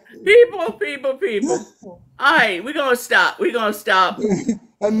 gosh. People. All right, we're going to stop.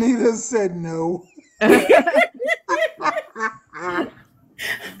 Anita said no.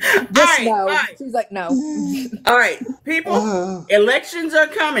 Just right, no. all right. She's like, no. All right, people, Oh, elections are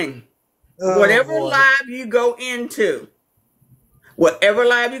coming. Whatever boy. live you go into,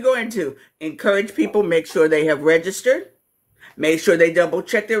 encourage people, make sure they have registered. Make sure they double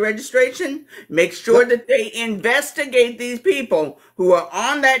check their registration. Make sure that they investigate these people who are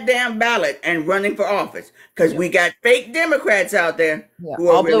on that damn ballot and running for office. Because we got fake Democrats out there Yeah. who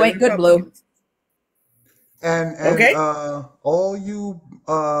are All blue really ain't good blue. Republicans. And Okay. all you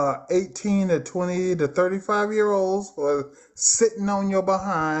 18 to 20 to 35-year-olds who are sitting on your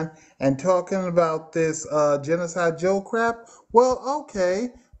behind and talking about this genocide Joe crap. Well, okay.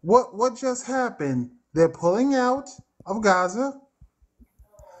 What just happened? They're pulling out of Gaza.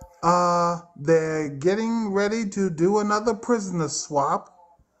 They're getting ready to do another prisoner swap.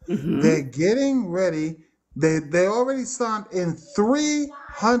 Mhm. They're getting ready. They already signed in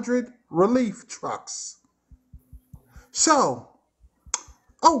 300 relief trucks. So,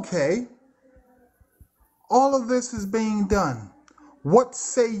 okay, all of this is being done. What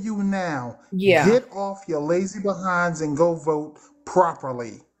say you now? Yeah. Get off your lazy behinds and go vote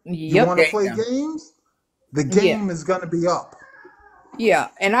properly. You Yep. want to There you play go. games? The Yeah. game is going to be up. Yeah.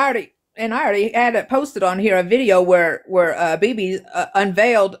 And I already had it posted on here a video where Bibi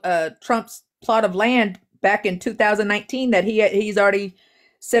unveiled Trump's plot of land back in 2019 that he's already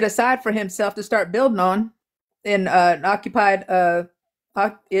set aside for himself to start building on in an occupied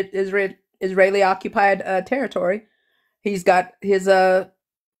Israeli occupied territory. He's got his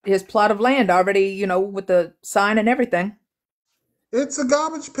plot of land already, with the sign and everything. It's a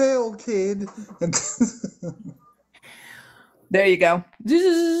garbage pail, kid. There you go.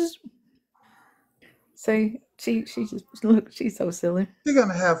 See, she just look. She's so silly. She's going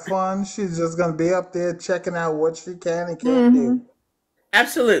to have fun. She's just going to be up there checking out what she can and can't do.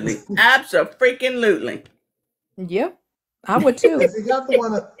 Absolutely. Abso-freaking-lutely. Yep, I would too. If you got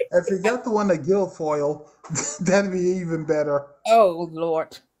the one at Guilfoyle, that'd be even better. Oh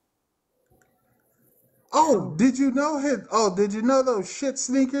Lord. Did you know those shit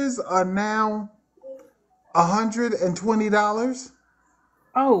sneakers are now $120?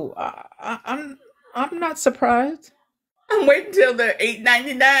 Oh, I'm not surprised. I'm waiting till they're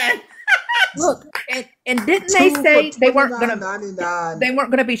 $8.99. Look, and didn't they say they weren't gonna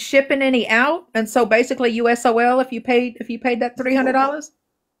 $29.99. be shipping any out, and so basically USOL if you paid that $300.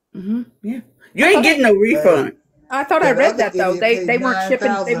 Mm-hmm. Yeah. You ain't getting no refund. I thought I read that though. Idiot They paid weren't shipping.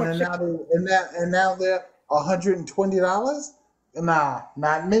 They $9,000 weren't shipping. and now they're $120? Nah,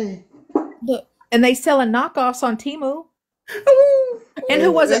 not me. And they selling knockoffs on Temu. Ooh, And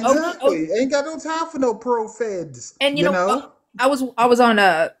who was it? Exactly. Ain't got no time for no pro feds. And You know? I was on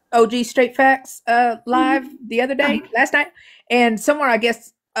OG Straight Facts live the other day, last night, and somewhere I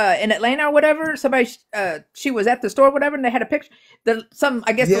guess in Atlanta or whatever, somebody she was at the store or whatever, and they had a picture. The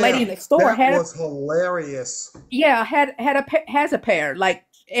lady in the store that had was hilarious. has a pair, like,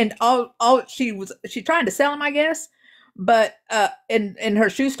 and all she trying to sell them, I guess, but in her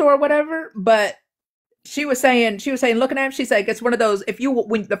shoe store or whatever, but. She was saying, looking at him, she's like, it's one of those,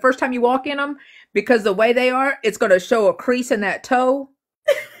 when the first time you walk in them, because the way they are, it's going to show a crease in that toe.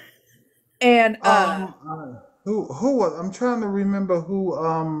 And, Who was, I'm trying to remember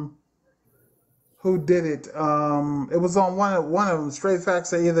who did it. It was on one of them, Straight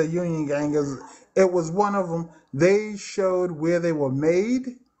Facts or either Union Gangers. It was one of them. They showed where they were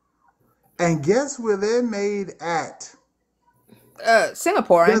made. And guess where they're made at?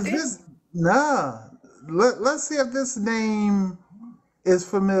 Singapore, I Does think. this, nah. Let's see if this name is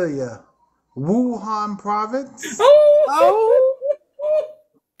familiar. Wuhan province. Oh,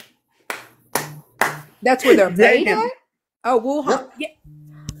 that's where they're made Damn. at? Oh, Wuhan. Yep. Yeah.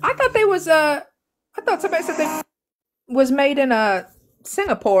 I thought I thought somebody said they was made in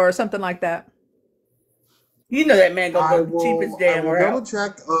Singapore or something like that. You know that man gonna I go the cheapest will damn double route.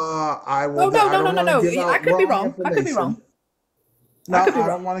 check. I will. Oh, no, I don't want to give I out could be wrong wrong. I could be information. wrong. No, I could be I wrong.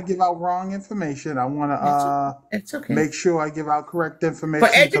 don't want to give out wrong information. I want to It's okay. make sure I give out correct information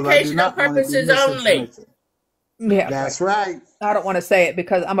For because I do educational not want to give purposes only. misinformation. Yeah. That's right. I don't want to say it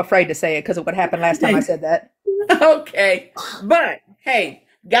because I'm afraid to say it because of what happened last time I said that. Okay. But hey,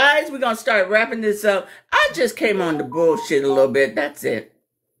 guys, we're gonna start wrapping this up. I just came on the bullshit a little bit. That's it.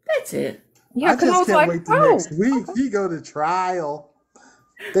 That's it. Yeah, I because I just was can't like, wait till oh. next week. He go to trial.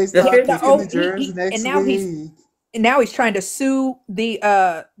 They The start fifth- picking Oh, the jurors next and now week. he's trying to sue the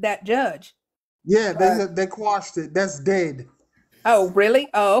that judge. Yeah, they quashed it. That's dead. Oh, really?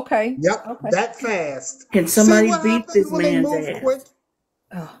 Oh, okay. Yep, Okay. that fast. Can See somebody what beat happens this when they man's move ass? quick?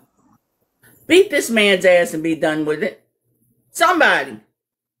 Oh. Beat this man's ass and be done with it. Somebody.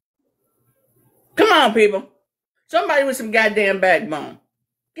 Come on, people. Somebody with some goddamn backbone.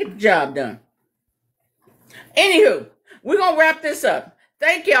 Get the job done. Anywho, we're going to wrap this up.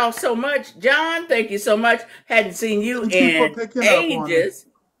 Thank y'all so much. John, thank you so much. Hadn't seen you Thank you for in picking up on it. ages.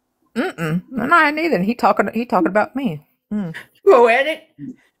 No, I ain't either. He talking about me. Poetic.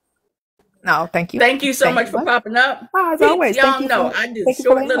 No, thank you. Thank you so Thank much you for much. popping up. Oh, as Peeps, always, y'all thank you know for I do thank you for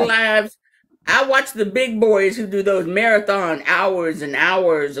short the little invite. lives. I watch the big boys who do those marathon hours and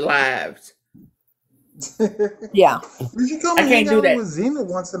hours lives. Yeah. You should come I and can't hang do out that. with Zena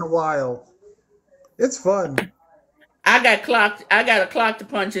once in a while. It's fun. I got a clock to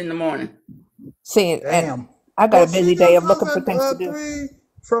punch in the morning. See, and Damn. I got Well, a busy she day does of looking for at things to do.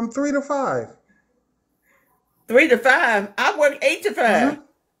 from 3 to 5. 3 to 5. I work 8 to 5.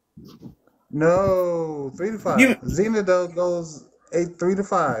 No, 3 to 5. You Zena goes 3 to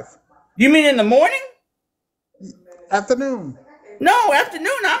 5. you mean in the morning? Afternoon. No,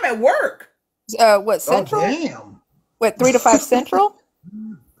 afternoon. I'm at work. What Oh, Central? damn. What 3 to 5 Central?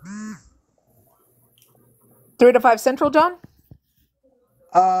 3 to 5 Central, John?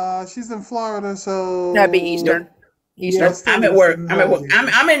 She's in Florida, so That'd be Eastern. Yeah, Eastern. still I'm at work. Eastern I'm at work. Jersey.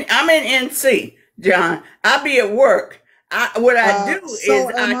 I'm in NC, John. I'll be at work. What I do So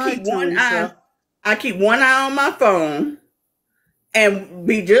is am I I, keep one eye. Teresa. I keep one eye on my phone and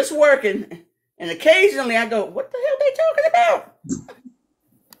be just working. And occasionally I go, what the hell they talking about?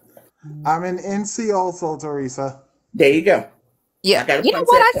 I'm in NC also, Teresa. There you go. I Yeah. gotta You know punch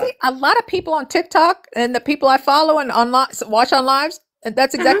what? that I clock. see a lot of people on TikTok and the people I follow and watch on lives. And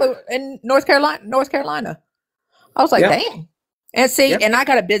that's exactly in North Carolina. I was like, Yep. damn. And see, Yep. and I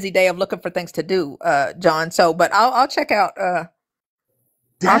got a busy day of looking for things to do, John. So, but I'll check out.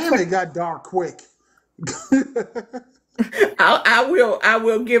 Damn, it got dark quick. I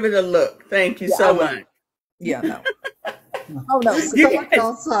will give it a look. Thank you Yeah, I so will. much. Yeah, no. Oh no. It's You dark guys,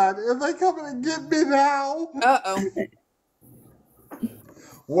 outside. Are they coming to get me now? Uh-oh.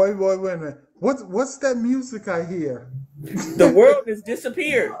 Wait a minute. What's that music I hear? the world has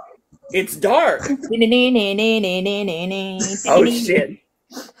disappeared. It's dark. Oh shit.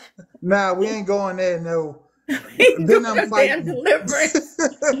 Nah, we ain't going there, no. He's Then doing I'm a damn fighting. deliverance.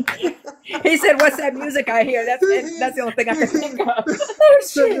 He said, "What's that music I hear?" That's the only thing I can think of. Oh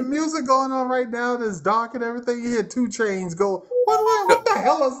So the shit. music going on right now that's dark and everything. You hear 2 Chainz go, what the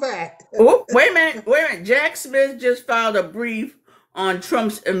hell is that? Oh, wait a minute. Jack Smith just filed a brief on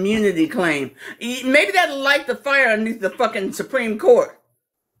Trump's immunity claim. Maybe that'll light the fire underneath the fucking Supreme Court.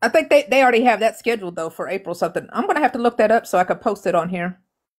 I think they already have that scheduled though for April something. I'm gonna have to look that up so I could post it on here.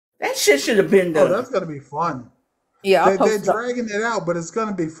 That shit should have been Oh, done. that's gonna be fun. Yeah, I'll They're post it. dragging it out, but it's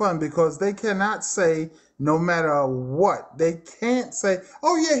gonna be fun because they cannot say no matter what. They can't say,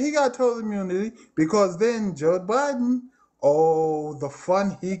 "Oh yeah, he got total immunity," because then Joe Biden, oh, the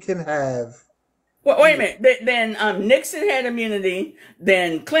fun he can have. Well, wait a minute. Then Nixon had immunity.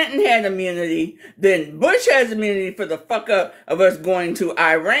 Then Clinton had immunity. Then Bush has immunity for the fuck up of us going to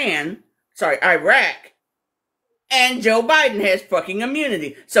Iraq. And Joe Biden has fucking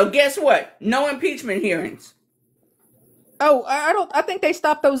immunity. So guess what? No impeachment hearings. Oh, I don't. I think they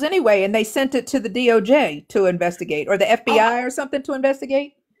stopped those anyway, and they sent it to the DOJ to investigate, or the FBI or something to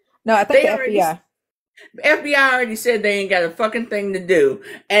investigate. No, I think They the already FBI. FBI already said they ain't got a fucking thing to do.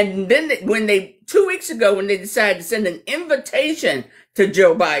 And then when 2 weeks ago, when they decided to send an invitation to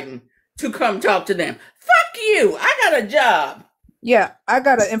Joe Biden to come talk to them, fuck you. I got a job. Yeah, I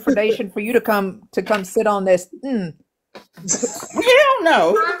got an invitation for you to come sit on this. Hell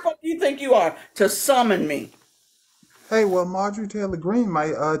no. Who the fuck do you think you are to summon me? Hey, well, Marjorie Taylor Greene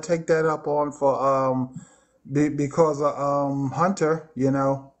might take that up on for because of Hunter. You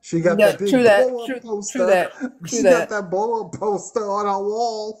know, she got Yeah, that big true that. blow up poster. True that. True She that. got that blow up poster on her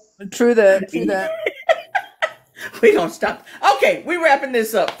wall. True that. True that. We don't stop. Okay, we wrapping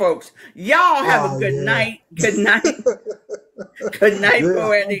this up, folks. Y'all have a good night. Good night. Good night, Yeah,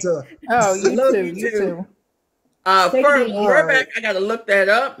 Poetic. Hunter. Oh, you Love too. you You too. too. Take it easy. Furback, I got to look that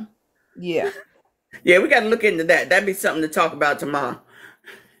up. Yeah. Yeah, we got to look into that. That'd be something to talk about tomorrow.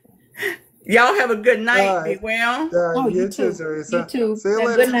 Y'all have a good night. All Be right. well. Oh, You you too, too. Teresa. You too. See you And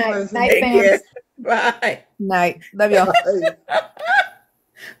later. good night. Night, Take fam. care. Bye. Night. Love y'all. Bye.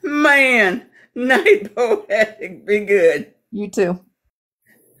 Man, night, Poetic. Be good. You too.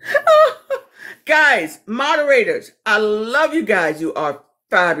 Guys, moderators, I love you guys. You are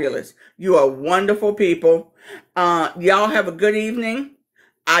fabulous. You are wonderful people. Y'all have a good evening.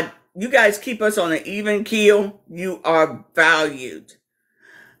 You guys keep us on an even keel. You are valued.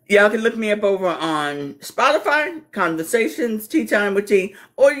 Y'all can look me up over on Spotify, Conversations, Tea Time with T,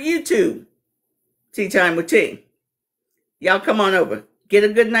 or YouTube, Tea Time with T. Y'all come on over. Get a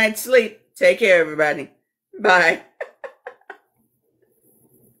good night's sleep. Take care, everybody. Bye.